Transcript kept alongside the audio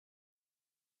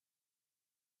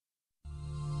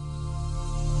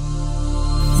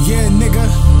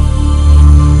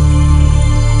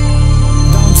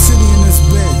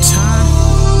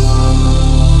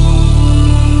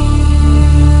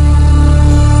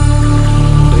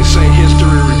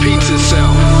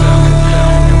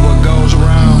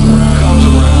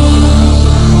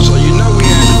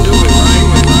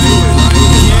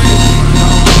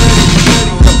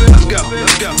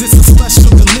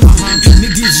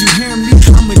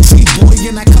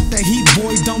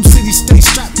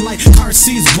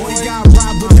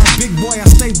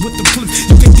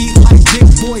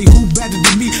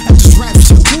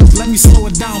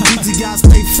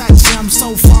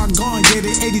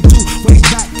do way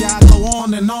back, yeah, I go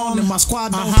on and my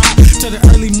squad don't hide to the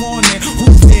early morning. Who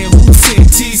there, who said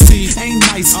TC ain't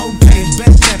nice, okay,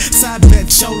 bet that, side bet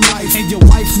your life. And your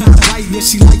wife not right, yeah,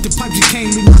 she like the pipe, you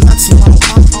can't leave my nuts alone.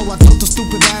 Oh, I told the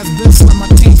stupid ass bitch that my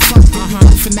team fuck it.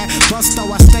 Life in that bus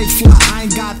though, I stay fly, I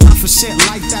ain't got time for shit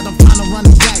like that, I'm trying to run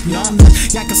it back. No, I'm not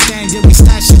Yakistan, yeah, we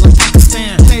stash it like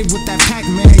Pakistan. Stay with that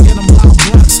Pac-Man, get them loud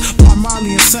blunts, Bob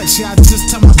Marley and such, yeah, I just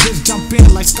tell my bitch jump in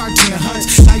like Scarty and Hutch.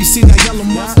 Now you see that yellow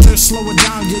mustard, slow it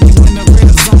down, yeah, you in the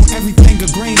red zone, everything a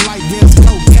green light, yeah,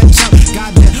 go catch up.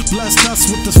 Goddamn, blessed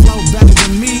us with this flow better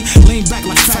than me, lean back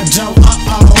like Fat Joe,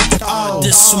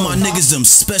 This for my niggas, them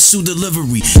special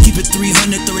delivery. Keep it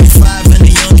 335 and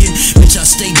a youngin'. Bitch, I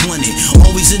stay blunted,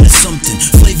 always into something.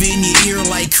 Flavor in your ear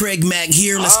like Craig Mack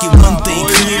here. Let's get one thing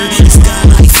clear. It's God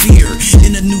I fear.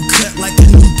 In a new cut like a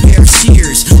new pair of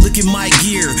shears. Look at my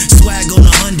gear, swag on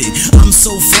 100. I'm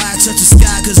so fly, touch the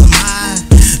sky cause I'm high.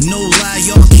 No lie,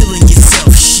 y'all killing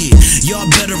yourself, shit. Y'all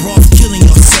better off killing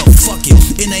yourself, fuck it.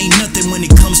 It ain't nothing when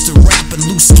it comes to rapping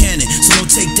loose cannon, so don't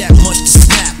take that much to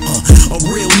snap. A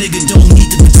real nigga don't need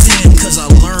to pretend, cause I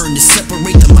learned to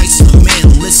separate the mice from the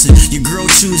men. Listen, your girl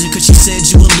choosing cause she said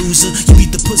you a loser. You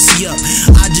beat the pussy up,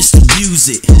 I just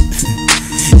abuse it.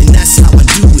 And that's how I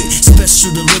do it.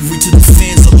 Special delivery to the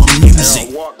fans of my music.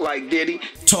 Walk like Diddy,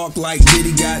 talk like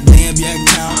Diddy, goddamn, yeah,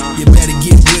 cow. You better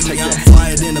get with me, I'm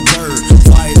flyer than a bird,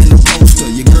 flyer than a poster.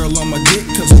 Your girl on my dick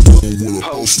cause I'm doing with a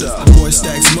poster. Boy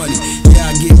stacks money, yeah,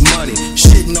 I get money.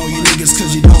 Shitting on you niggas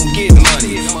cause you don't get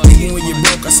money. Even when you're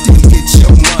broke, I still get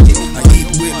your money. I eat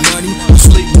with money, I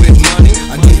sleep with money.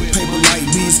 I get paper like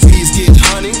these get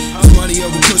honey. It's money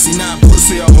over pussy, not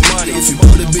pussy over money. If you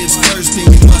put a bitch first, then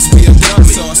you must be a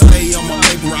dummy. So I stay on my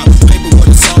paper route, paper what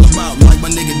it's all about. Like my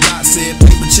nigga Dot said,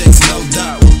 paper checks, no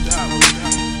doubt.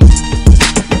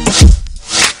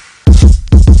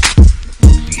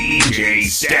 DJ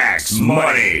Stacks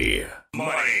Money.